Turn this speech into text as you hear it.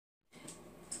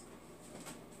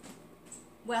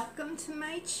Welcome to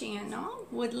my channel,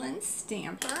 Woodland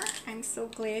Stamper. I'm so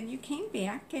glad you came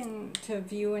back and to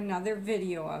view another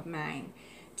video of mine.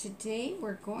 Today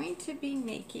we're going to be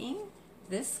making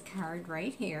this card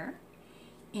right here,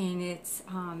 and it's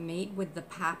made with the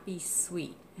Poppy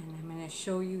Suite, and I'm going to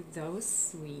show you those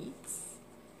sweets.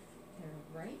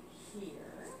 They're right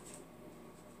here.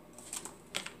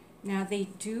 Now they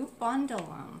do bundle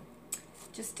them.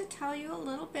 Just to tell you a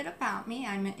little bit about me,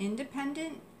 I'm an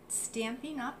independent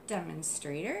Stampin' Up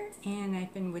demonstrator, and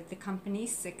I've been with the company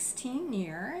 16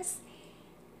 years.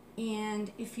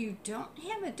 And if you don't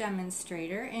have a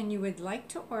demonstrator and you would like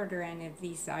to order any of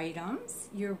these items,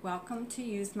 you're welcome to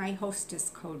use my hostess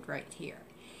code right here.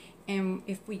 And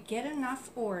if we get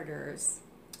enough orders,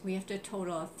 we have to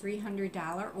total a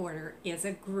 $300 order as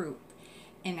a group,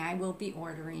 and I will be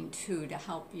ordering two to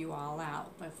help you all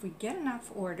out. But if we get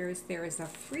enough orders, there is a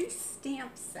free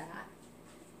stamp set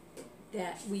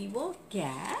that we will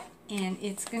get, and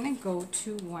it's going to go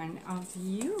to one of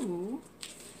you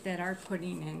that are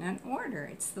putting in an order.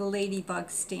 It's the Ladybug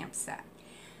stamp set.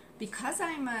 Because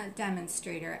I'm a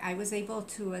demonstrator, I was able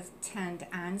to attend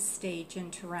on stage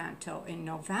in Toronto in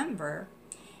November,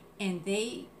 and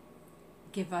they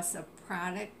give us a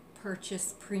product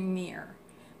purchase premiere,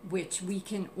 which we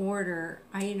can order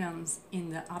items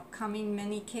in the upcoming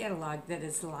mini catalog that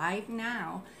is live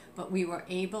now, but we were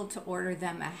able to order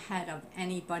them ahead of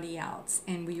anybody else,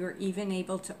 and we were even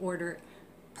able to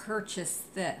purchase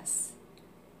this.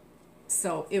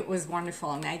 So it was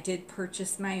wonderful, and I did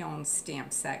purchase my own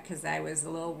stamp set because I was a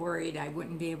little worried I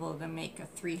wouldn't be able to make a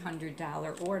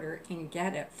 $300 order and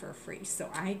get it for free. So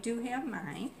I do have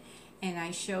mine, and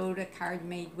I showed a card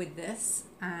made with this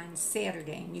on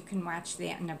Saturday, and you can watch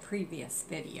that in a previous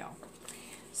video.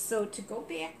 So to go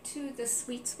back to the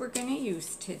sweets we're going to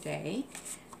use today,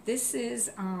 this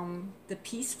is the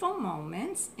Peaceful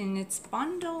Moments, and it's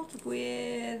bundled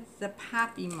with the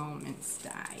Poppy Moments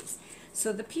dies.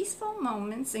 So the Peaceful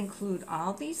Moments include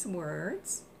all these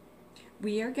words.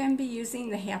 We are going to be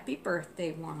using the Happy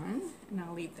Birthday one, and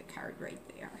I'll leave the card right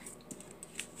there.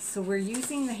 So we're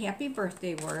using the Happy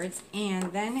Birthday words,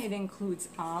 and then it includes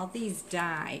all these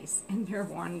dies, and they're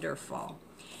wonderful.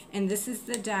 And this is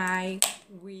the die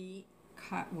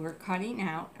we're cutting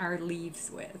out our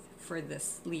leaves with for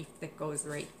this leaf that goes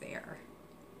right there.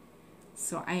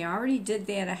 So I already did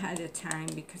that ahead of time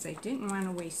because I didn't want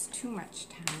to waste too much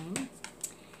time.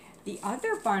 The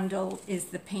other bundle is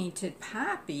the Painted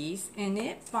Poppies, and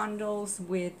it bundles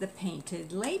with the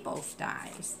Painted Labels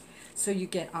dies. So you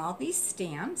get all these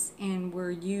stamps, and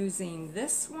we're using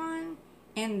this one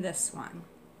and this one,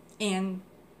 and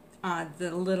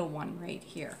the little one right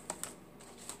here,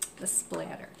 the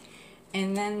splatter.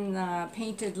 And then the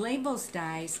Painted Labels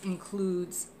dies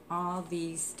includes all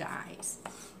these dies.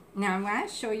 Now I'm going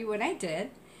to show you what I did.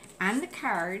 On the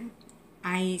card,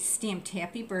 I stamped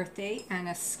Happy Birthday on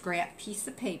a scrap piece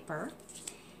of paper,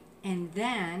 and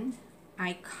then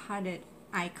I cut it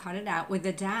out with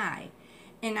a die.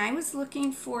 And I was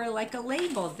looking for like a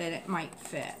label that it might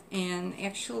fit, and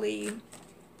actually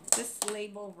this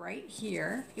label right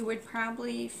here, it would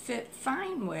probably fit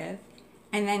fine with,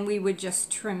 and then we would just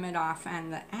trim it off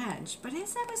on the edge. But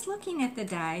as I was looking at the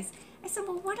dies, I said,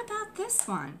 well, what about this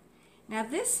one? Now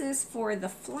this is for the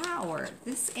flower.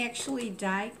 This actually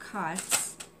die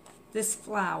cuts this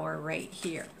flower right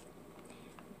here.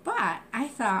 But I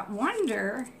thought,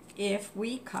 wonder if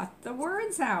we cut the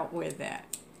words out with it.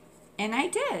 And I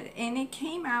did, and it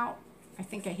came out, I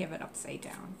think I have it upside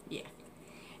down, yeah.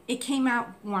 It came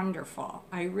out wonderful.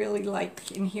 I really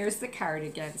like, and here's the card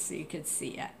again so you could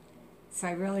see it. So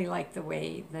I really like the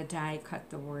way the die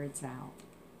cut the words out.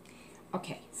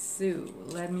 Okay, so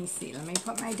let me see. Let me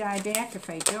put my die back. If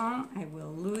I don't, I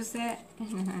will lose it,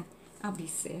 and I'll be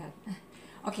sad.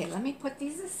 Okay, let me put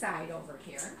these aside over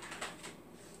here.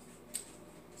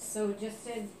 So just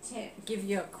to give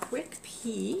you a quick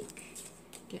peek,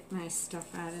 get my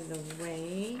stuff out of the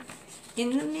way.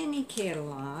 In the mini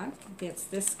catalog, that's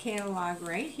this catalog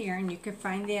right here, and you can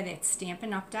find that at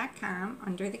Stampin'Up.com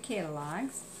under the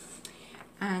catalogs.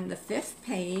 On the 5th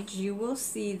page, you will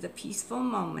see the Peaceful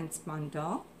Moments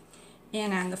bundle,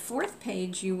 and on the 4th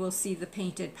page, you will see the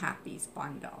Painted Poppies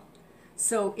bundle.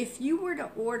 So if you were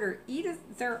to order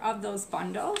either of those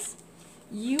bundles,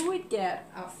 you would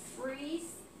get a free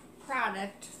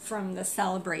product from the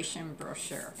celebration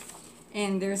brochure.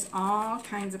 And there's all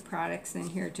kinds of products in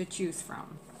here to choose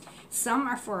from. Some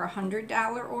are for a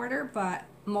 $100 order, but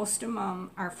most of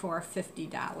them are for a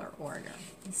 $50 order.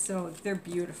 So they're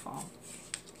beautiful.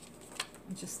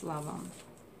 I just love them.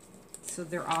 So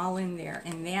they're all in there.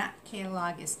 And that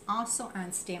catalog is also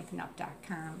on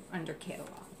Stampin'Up.com under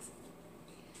catalogs.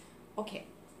 Okay,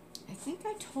 I think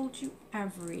I told you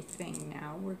everything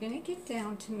now. We're going to get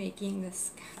down to making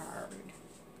this card.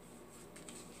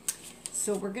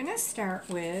 So we're going to start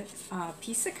with a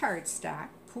piece of cardstock,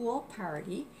 Pool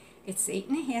Party. It's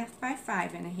 8.5 by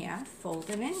 5.5,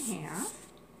 folded in half.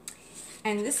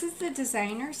 And this is the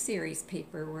designer series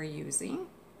paper we're using.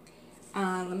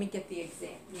 Let me get the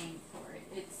exact name for it.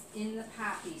 It's in the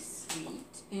Poppies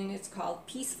suite, and it's called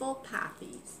Peaceful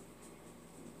Poppies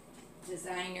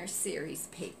Designer Series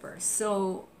Paper.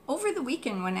 So over the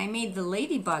weekend when I made the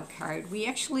ladybug card, we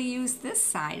actually used this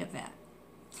side of it.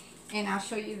 And I'll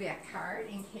show you that card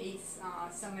in case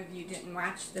some of you didn't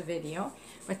watch the video.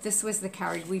 But this was the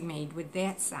card we made with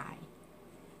that side.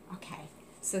 Okay,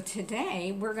 so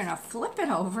today we're going to flip it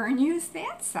over and use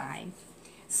that side.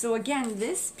 So again,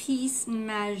 this piece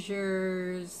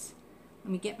measures,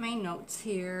 let me get my notes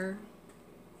here.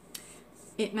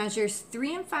 It measures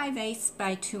 3 5/8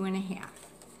 by 2.5.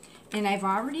 And I've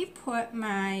already put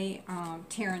my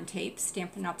tear and tape,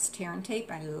 Stampin' Up's tear and tape.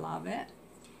 I love it.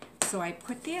 So I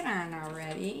put that on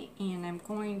already, and I'm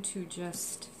going to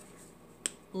just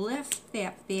lift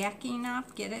that backing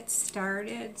up, get it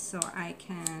started so I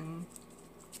can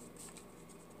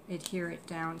adhere it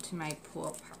down to my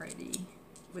pool party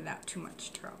without too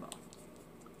much trouble.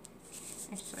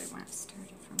 Actually, I want to start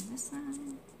it from this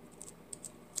side.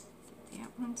 Get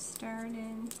that one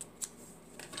started.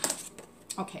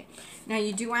 Okay, now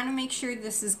you do want to make sure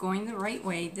this is going the right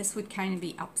way. This would kind of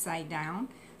be upside down.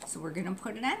 So we're going to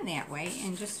put it on that way,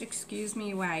 and just excuse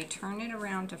me while I turn it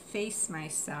around to face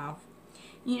myself.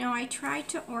 You know, I tried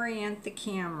to orient the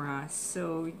camera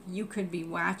so you could be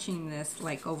watching this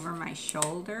like over my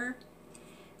shoulder,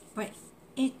 but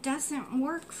it doesn't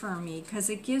work for me because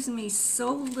it gives me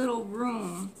so little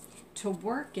room to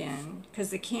work in because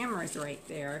the camera's right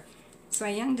there. So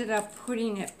I ended up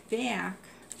putting it back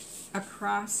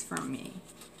across from me.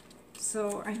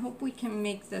 So I hope we can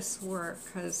make this work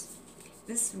because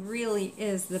this really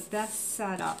is the best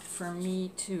setup for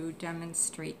me to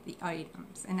demonstrate the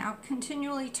items. And I'll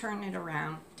continually turn it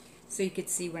around so you can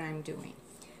see what I'm doing.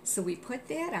 So we put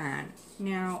that on.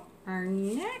 Now our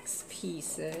next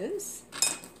pieces,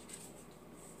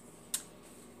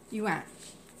 you want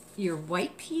your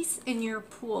white piece and your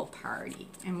pool party.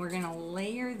 And we're going to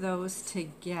layer those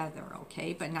together,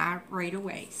 okay? But not right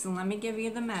away. So let me give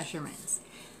you the measurements.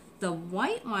 The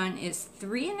white one is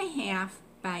 3.5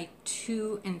 by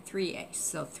 2 3/8.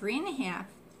 So 3.5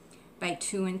 by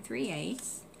 2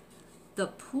 3/8. The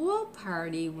pool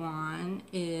party one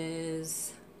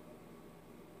is,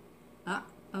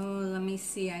 let me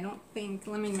see, let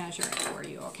me measure it for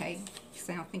you, okay? Because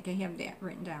I don't think I have that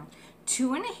written down.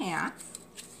 2.5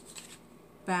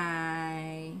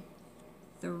 by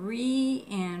 3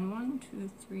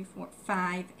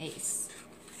 5/8.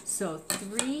 So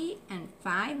 3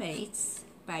 5/8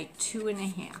 by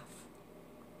 2.5.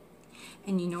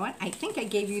 And you know what? I think I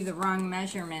gave you the wrong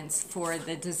measurements for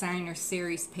the designer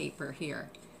series paper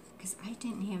here because I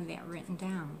didn't have that written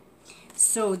down.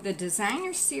 So the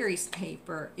designer series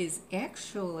paper is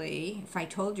actually, if I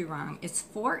told you wrong, it's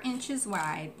 4 inches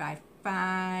wide by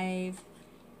 5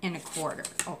 1/4.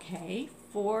 Okay,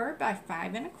 4 by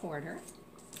 5 1/4.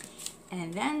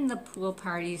 And then the pool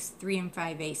party's 3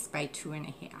 5/8 by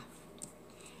 2.5.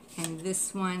 And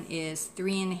this one is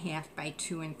 3.5 by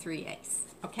 2 3/8.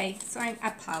 Okay, so I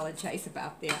apologize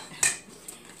about that.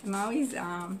 I'm always,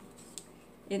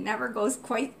 it never goes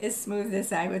quite as smooth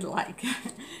as I would like.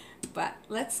 But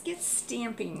let's get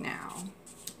stamping now.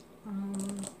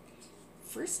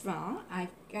 First of all, I'm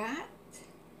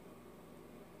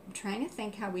trying to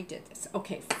think how we did this.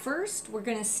 Okay, first we're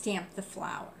going to stamp the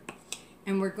flower.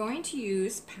 And we're going to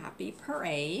use Poppy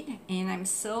Parade. And I'm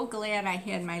so glad I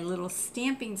had my little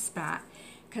stamping spot,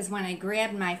 because when I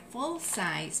grabbed my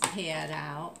full-size pad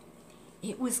out,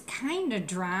 it was kind of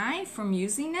dry from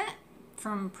using it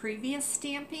from previous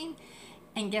stamping.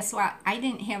 And guess what? I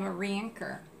didn't have a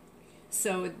re-inker.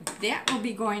 So that will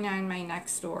be going on my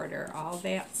next order, all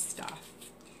that stuff.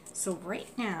 So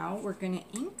right now, we're going to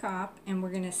ink up and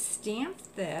we're going to stamp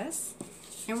this.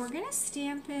 And we're going to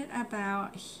stamp it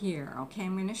about here. Okay,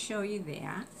 I'm going to show you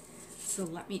that. So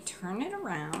let me turn it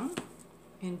around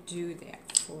and do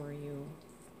that for you.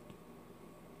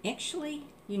 Actually,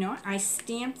 you know what? I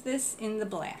stamped this in the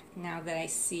black now that I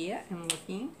see it and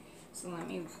looking. So let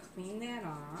me clean that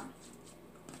off.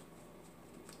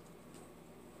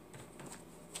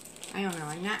 I don't know,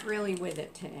 I'm not really with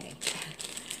it today.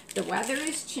 The weather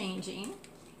is changing.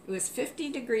 It was 50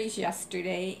 degrees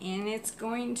yesterday, and it's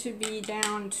going to be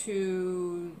down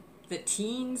to the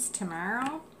teens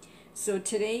tomorrow. So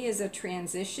today is a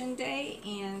transition day,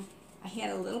 and I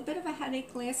had a little bit of a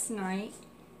headache last night,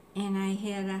 and I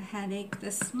had a headache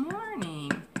this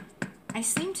morning. I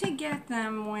seem to get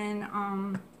them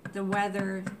when the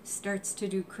weather starts to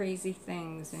do crazy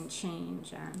things and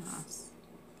change on us.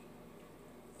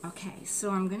 Okay,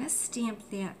 so I'm going to stamp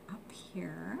that up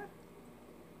here.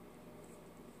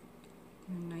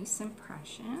 A nice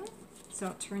impression. So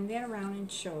I'll turn that around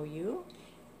and show you.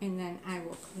 And then I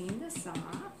will clean this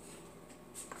off.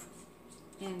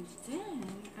 And then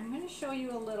I'm going to show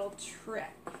you a little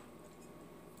trick.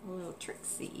 A little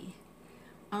tricksy.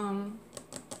 Let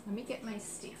me get my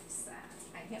stamp set.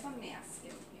 I have a mask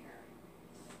in here.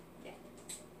 Yeah.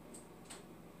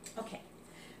 Okay.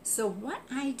 So what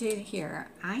I did here,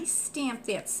 I stamped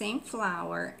that same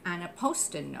flower on a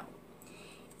Post-it note.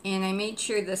 And I made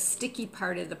sure the sticky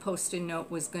part of the Post-it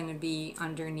note was going to be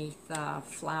underneath the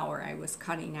flower I was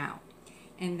cutting out.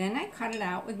 And then I cut it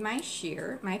out with my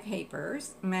shear, my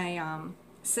papers, my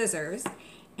scissors,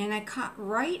 and I cut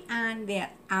right on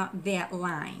that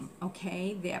line,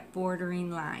 okay, that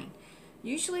bordering line.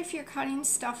 Usually if you're cutting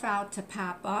stuff out to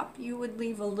pop up, you would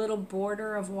leave a little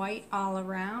border of white all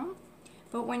around.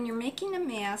 But when you're making a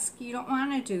mask, you don't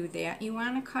want to do that. You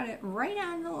want to cut it right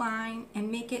on the line and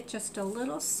make it just a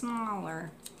little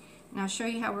smaller. And I'll show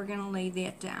you how we're going to lay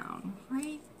that down.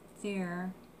 Right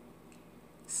there.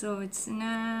 So it's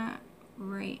not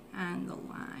right on the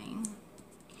line.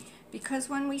 Because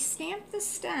when we stamp the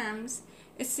stems,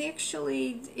 it's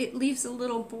actually, it leaves a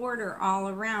little border all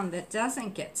around that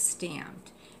doesn't get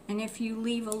stamped. And if you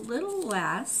leave a little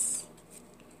less,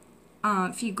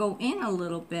 if you go in a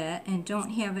little bit and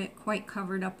don't have it quite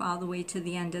covered up all the way to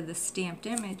the end of the stamped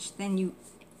image, then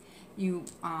you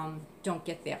don't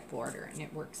get that border, and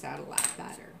it works out a lot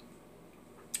better.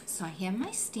 So I have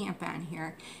my stamp on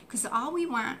here because all we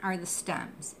want are the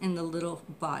stems and the little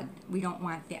bud. We don't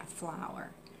want that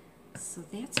flower. So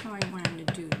that's how I wanted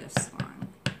to do this one.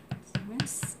 So I'm going to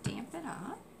stamp it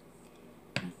up.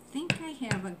 I think I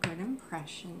have a good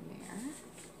impression there.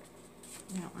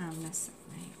 I don't want to mess up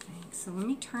my thing. So let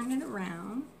me turn it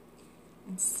around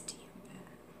and stamp it.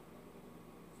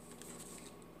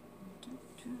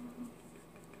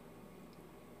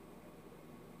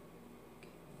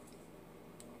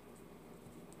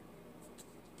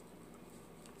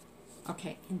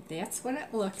 Okay, and that's what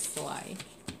it looks like.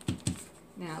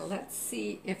 Now let's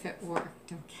see if it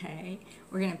worked, okay?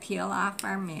 We're going to peel off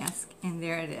our mask, and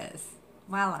there it is.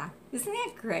 Voila. Isn't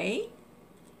that great?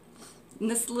 And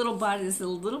this little bud is a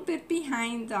little bit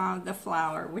behind the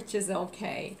flower, which is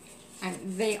okay.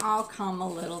 And they all come a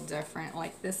little different.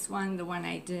 Like this one, the one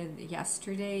I did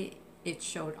yesterday, it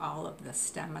showed all of the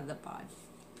stem of the bud.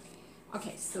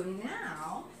 Okay, so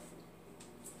now,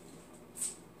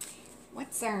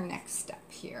 what's our next step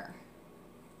here?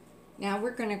 Now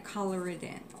we're going to color it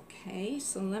in, okay?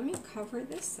 So let me cover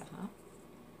this up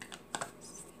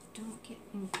so don't get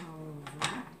ink all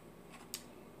over.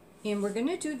 And we're going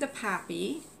to do the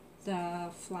poppy, the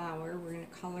flower. We're going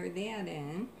to color that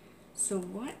in. So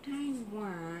what I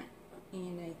want,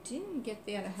 and I didn't get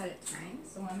that ahead of time,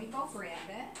 so let me go grab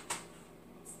it.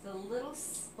 It's the little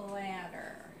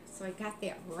splatter. So I got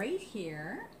that right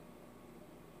here.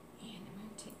 And I'm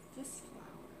going to take this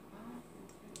flower off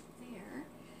right there.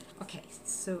 Okay,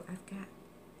 so I've got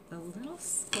the little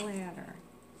splatter.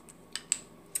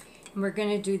 And we're going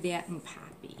to do that in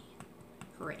Poppy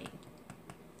Parade.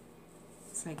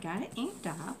 So I got it inked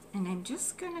up, and I'm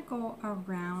just going to go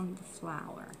around the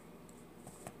flower.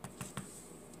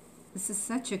 This is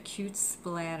such a cute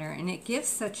splatter, and it gives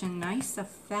such a nice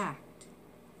effect.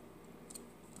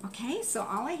 Okay, so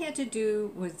all I had to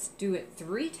do was do it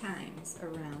 3 times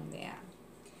around that.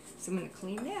 So I'm going to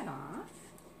clean that off.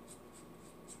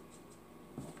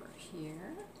 Over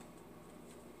here.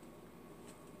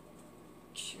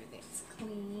 Make sure that's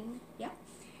clean. Yep.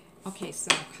 Okay, so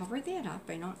I'll cover that up.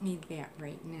 I don't need that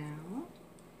right now.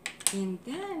 And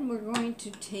then we're going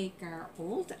to take our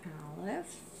old olive.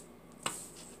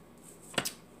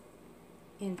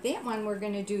 And that one we're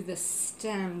going to do the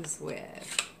stems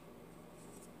with.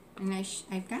 And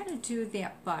I've got to do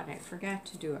that bud. I forgot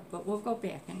to do it, but we'll go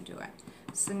back and do it.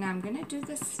 So now I'm going to do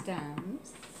the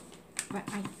stems. But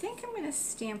I think I'm going to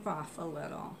stamp off a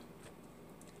little.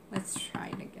 Let's try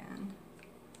it again.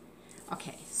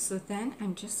 Okay, so then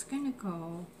I'm just going to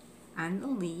go on the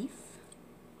leaf,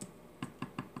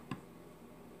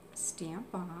 stamp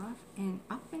off, and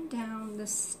up and down the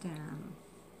stem.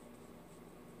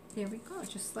 There we go,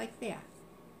 just like that.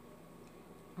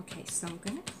 Okay, so I'm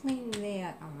going to clean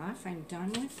that off. I'm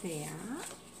done with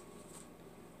that.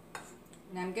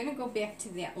 And I'm going to go back to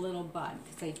that little bud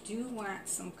because I do want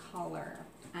some color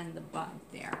on the bud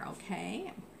there,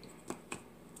 okay?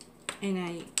 And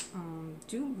I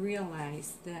do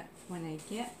realize that when I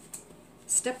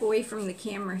step away from the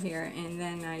camera here and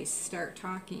then I start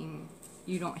talking,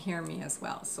 you don't hear me as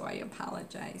well, so I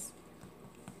apologize.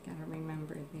 Gotta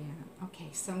remember that. Okay,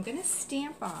 so I'm gonna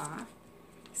stamp off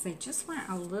because I just want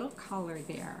a little color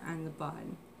there on the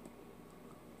bud.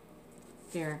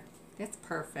 There, that's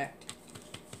perfect.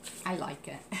 I like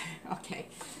it. Okay,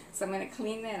 so I'm gonna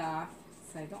clean that off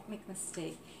so I don't make a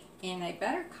mistake. And I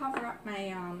better cover up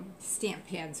my stamp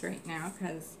pads right now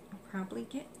because I'll probably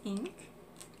get ink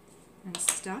and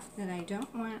stuff that I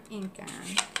don't want ink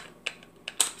on.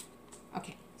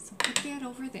 Okay, so put that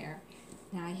over there.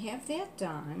 Now I have that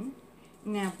done.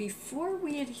 Now before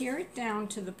we adhere it down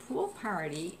to the pool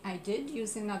party, I did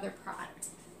use another product.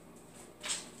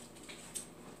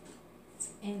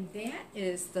 And that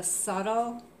is the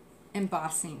Subtle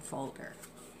Embossing Folder.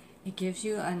 It gives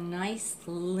you a nice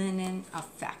linen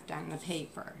effect on the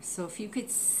paper. So if you could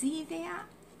see that,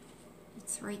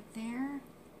 it's right there.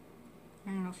 I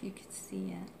don't know if you could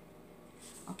see it.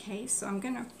 Okay, so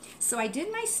I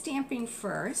did my stamping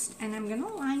first, and I'm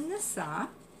gonna line this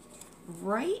up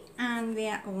right on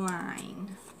that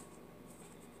line,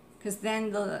 because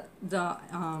then the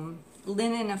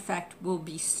linen effect will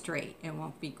be straight. It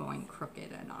won't be going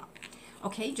crooked at all.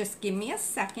 Okay, just give me a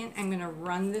second. I'm gonna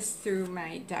run this through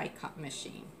my die cut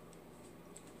machine.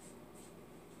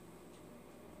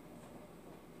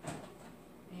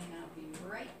 And I'll be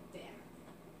right back.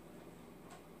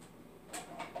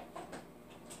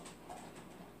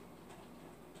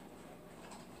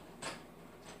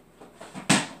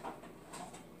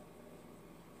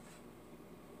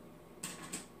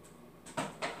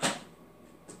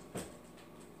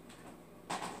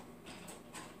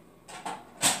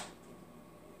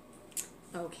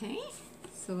 Okay,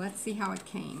 so let's see how it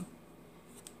came.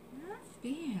 Not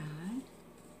bad.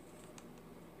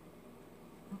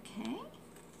 Okay,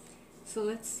 so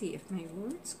let's see if my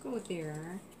words go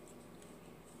there.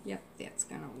 Yep, that's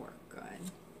gonna work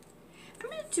good. I'm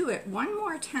gonna do it one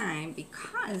more time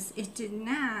because it did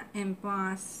not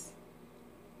emboss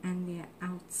on the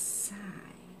outside.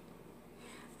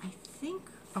 I think,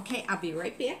 okay, I'll be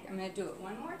right back. I'm gonna do it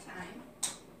one more time.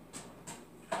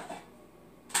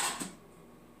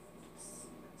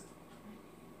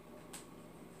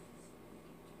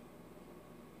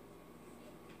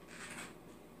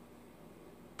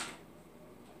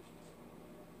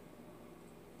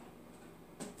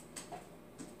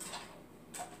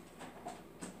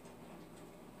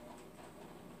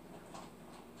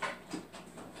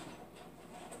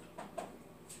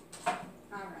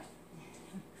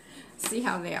 See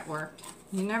how that worked?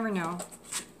 You never know.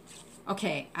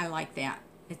 Okay, I like that.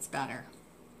 It's better.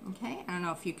 Okay, I don't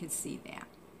know if you could see that.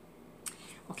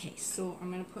 Okay, so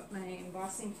I'm going to put my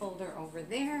embossing folder over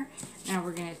there. Now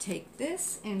we're going to take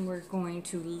this and we're going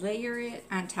to layer it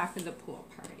on top of the pool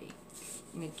party.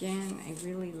 And again, I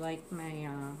really like my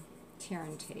tear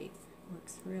and tape.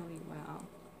 Works really well.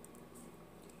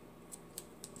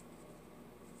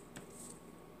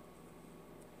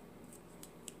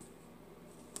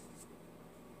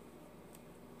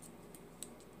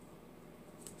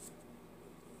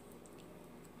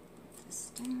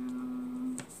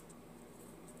 Down.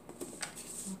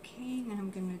 Okay, now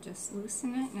I'm going to just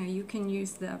loosen it. Now you can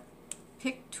use the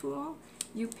pick tool,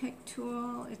 U-pick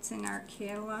tool. It's in our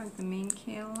catalog, the main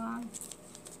catalog.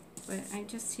 But I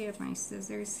just have my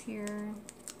scissors here.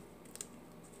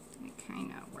 It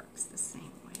kind of works the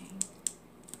same way.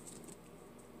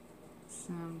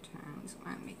 Sometimes I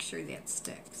want to make sure that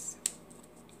sticks.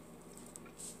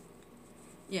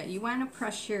 Yeah, you want to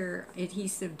press your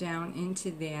adhesive down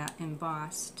into that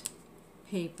embossed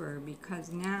paper because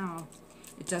now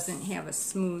it doesn't have a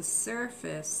smooth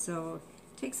surface, so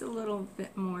it takes a little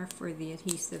bit more for the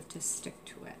adhesive to stick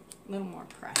to it, a little more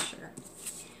pressure.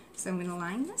 So I'm going to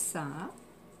line this up.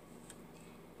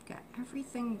 Got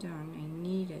everything done I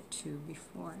needed to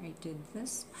before I did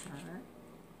this part.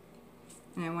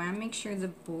 And I want to make sure the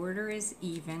border is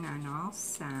even on all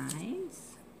sides.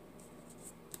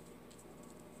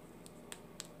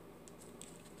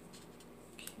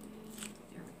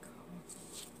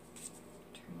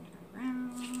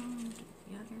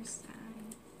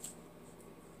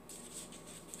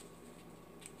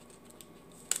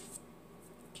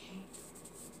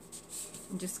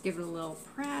 And just give it a little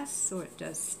press so it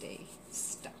does stay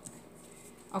stuck.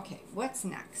 Okay, what's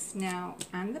next? Now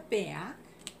on the back,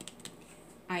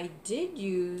 I did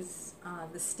use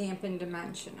the Stampin'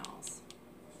 Dimensionals.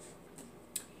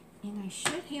 And I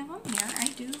should have them here. I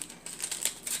do.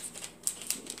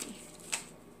 Okay.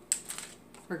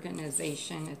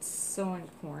 Organization, it's so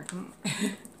important.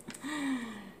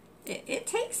 it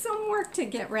takes some work to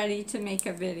get ready to make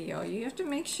a video. You have to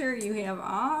make sure you have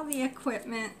all the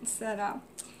equipment set up,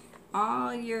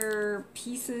 all your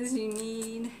pieces you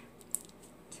need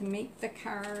to make the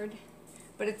card,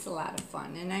 but it's a lot of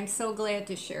fun, and I'm so glad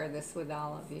to share this with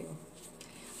all of you.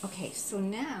 Okay, so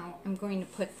now I'm going to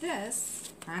put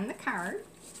this on the card,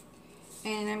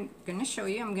 and I'm going to show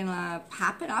you. I'm going to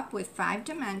pop it up with 5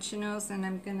 dimensionals, and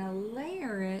I'm going to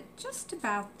layer it just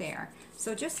about there.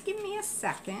 So just give me a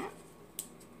second,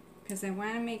 because I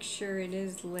want to make sure it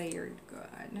is layered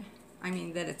good. I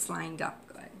mean that it's lined up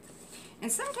good.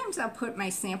 And sometimes I'll put my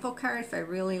sample card if I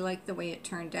really like the way it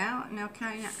turned out, and I'll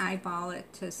kind of eyeball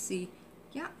it to see,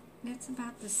 yeah, that's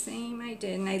about the same I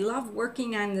did. And I love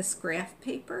working on this graph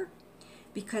paper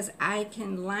because I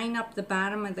can line up the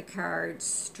bottom of the card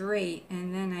straight,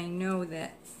 and then I know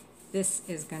that this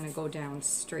is going to go down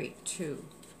straight too.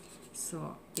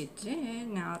 So it did.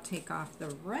 Now I'll take off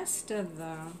the rest of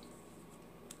the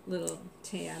little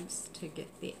tabs to get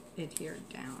it adhered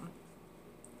down.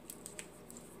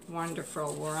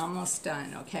 Wonderful. We're almost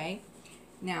done, okay?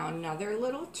 Now another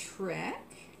little trick.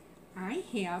 I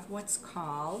have what's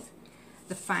called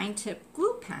the fine tip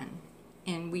glue pen,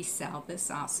 and we sell this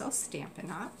also,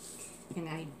 Stampin' Up, and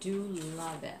I do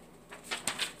love it.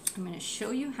 I'm going to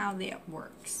show you how that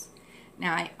works.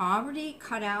 Now I already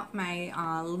cut out my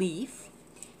leaf,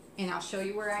 and I'll show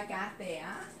you where I got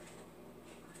that.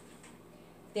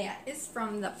 That is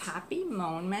from the Poppy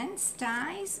Moments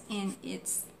dies, and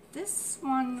it's this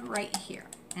one right here,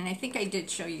 and I think I did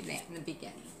show you that in the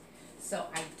beginning. So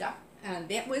I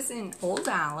that was in Old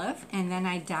Olive, and then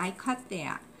I die cut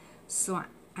that. So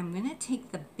I'm going to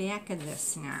take the back of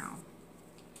this now,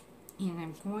 and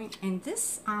I'm going, and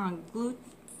this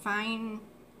fine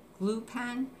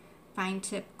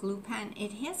tip glue pen,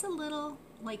 it has a little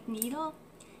like needle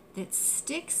that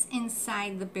sticks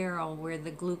inside the barrel where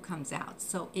the glue comes out,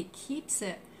 so it keeps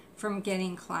it from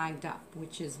getting clogged up,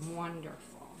 which is wonderful.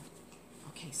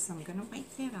 Okay, so I'm going to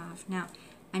wipe that off. Now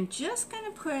I'm just going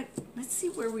to put, let's see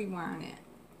where we want it.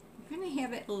 I'm going to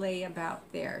have it lay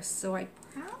about there. So I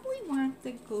probably want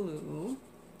the glue.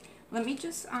 Let me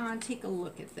just take a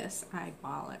look at this,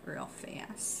 eyeball it real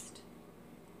fast.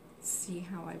 Let's see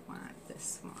how I want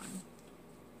this one.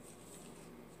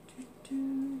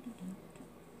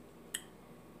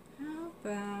 How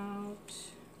about,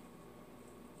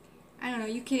 I don't know,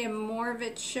 you can have more of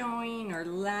it showing or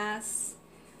less.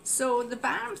 So the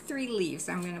bottom 3 leaves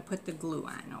I'm going to put the glue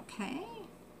on, okay?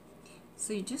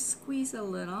 So you just squeeze a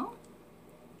little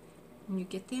and you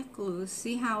get that glue.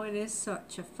 See how it is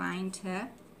such a fine tip?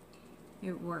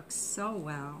 It works so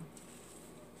well.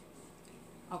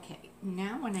 Okay,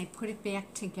 now when I put it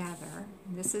back together,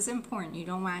 this is important, you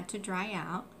don't want it to dry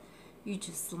out. You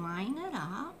just line it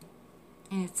up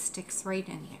and it sticks right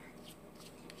in there.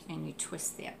 And you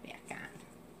twist that back on.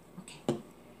 Okay.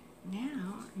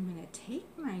 Now I'm going to take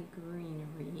my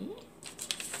greenery,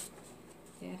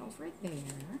 that over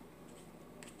there,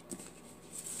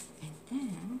 and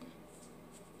then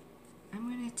I'm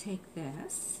going to take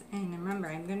this, and remember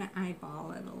I'm going to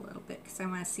eyeball it a little bit because I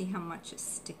want to see how much is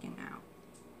sticking out.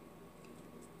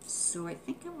 So I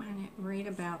think I want it right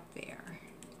about there.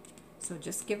 So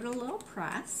just give it a little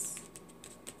press.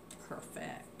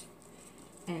 Perfect.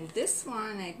 And this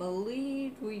one, I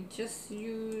believe we just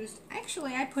used,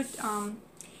 actually I put,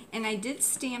 and I did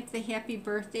stamp the happy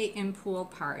birthday in Pool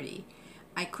Party.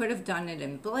 I could have done it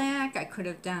in black, I could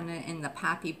have done it in the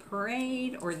Poppy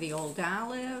Parade or the Old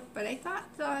Olive, but I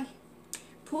thought the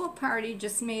Pool Party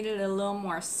just made it a little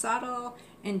more subtle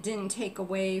and didn't take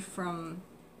away from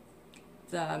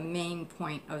the main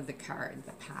point of the card,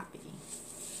 the poppy.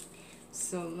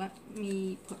 So let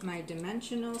me put my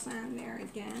dimensionals on there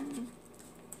again.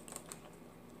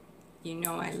 You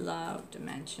know I love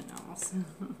dimensionals.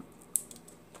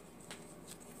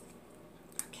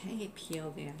 Okay,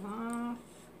 peel that off.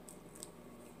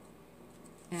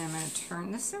 And I'm going to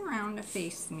turn this around to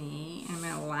face me. And I'm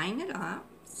going to line it up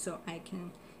so I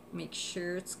can make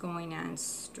sure it's going on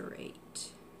straight.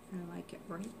 I like it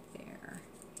right there.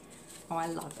 Oh, I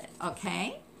love it.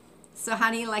 Okay, so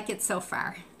how do you like it so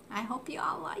far? I hope you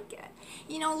all like it.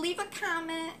 You know, leave a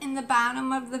comment in the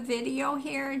bottom of the video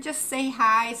here. Just say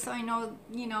hi so I know,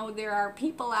 you know, there are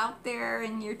people out there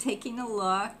and you're taking a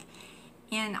look.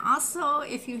 And also,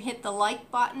 if you hit the like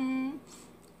button,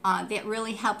 that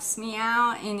really helps me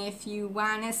out. And if you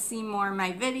want to see more of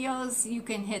my videos, you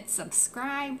can hit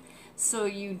subscribe so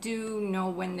you do know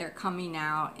when they're coming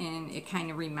out, and it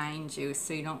kind of reminds you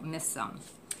so you don't miss them.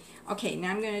 Okay,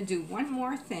 now I'm going to do one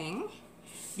more thing.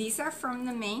 These are from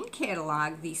the main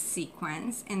catalog, these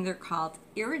sequins, and they're called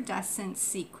iridescent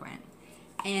sequin.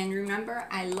 And remember,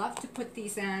 I love to put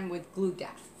these on with glue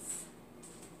dots.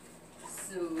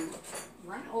 So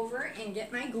run over and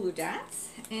get my glue dots.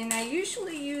 And I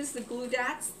usually use the glue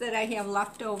dots that I have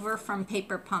left over from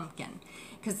Paper Pumpkin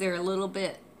because they're a little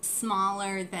bit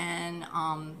smaller than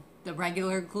the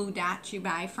regular glue dots you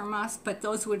buy from us, but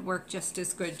those would work just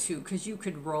as good too because you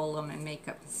could roll them and make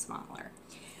them smaller.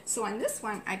 So on this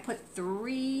one, I put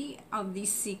 3 of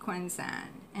these sequins on,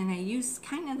 and I used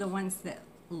kind of the ones that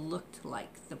looked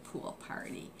like the pool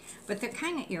party, but they're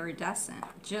kind of iridescent,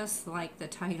 just like the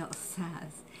title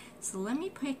says. So let me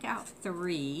pick out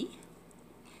 3.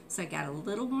 So I got a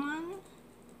little one,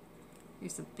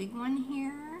 there's a big one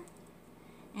here,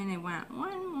 and I want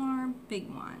one more big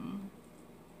one.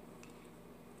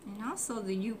 And also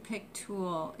the U-Pick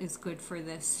tool is good for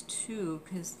this too,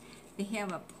 because they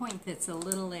have a point that's a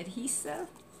little adhesive,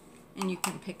 and you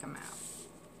can pick them out.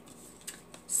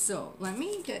 So let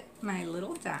me get my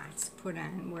little dots put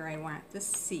on where I want this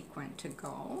sequin to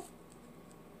go.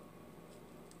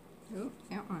 Oop,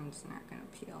 that one's not going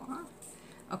to peel off.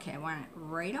 Okay, I want it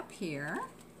right up here,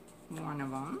 one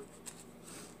of them.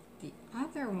 The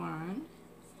other one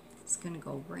is going to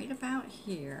go right about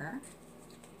here,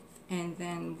 and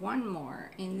then one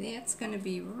more, and that's going to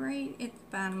be right at the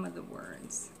bottom of the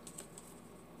words.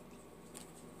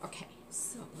 Okay,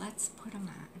 so let's put them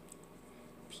on.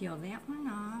 Peel that one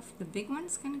off. The big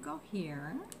one's going to go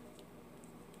here,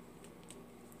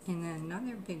 and then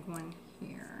another big one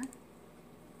here.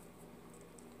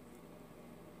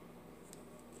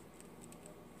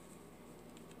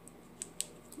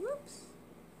 Whoops.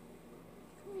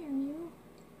 Come here, you.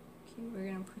 Okay, we're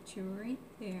going to put you right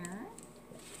there.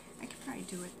 I could probably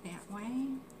do it that way.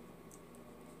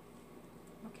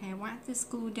 Okay, I want this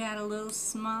glue dot a little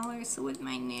smaller, so with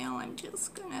my nail I'm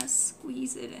just going to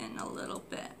squeeze it in a little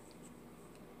bit.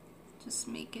 Just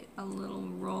make it a little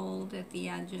rolled at the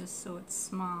edges so it's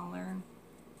smaller.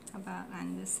 How about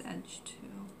on this edge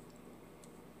too?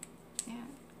 That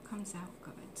comes out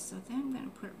good. So then I'm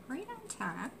going to put it right on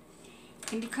top.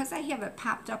 And because I have it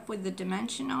popped up with the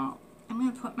dimensional, I'm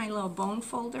going to put my little bone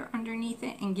folder underneath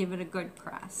it and give it a good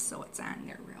press so it's on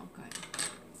there real good.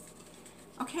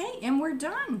 Okay, and we're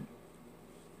done.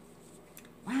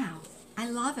 Wow, I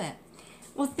love it.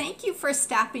 Well, thank you for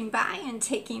stopping by and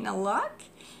taking a look.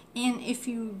 And if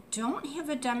you don't have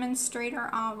a demonstrator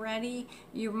already,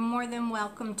 you're more than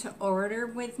welcome to order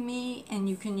with me, and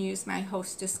you can use my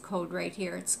hostess code right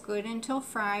here. It's good until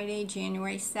Friday,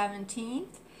 January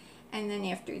 17th. And then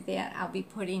after that, I'll be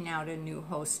putting out a new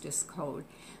hostess code.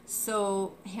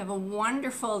 So have a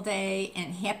wonderful day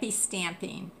and happy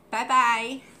stamping.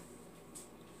 Bye-bye.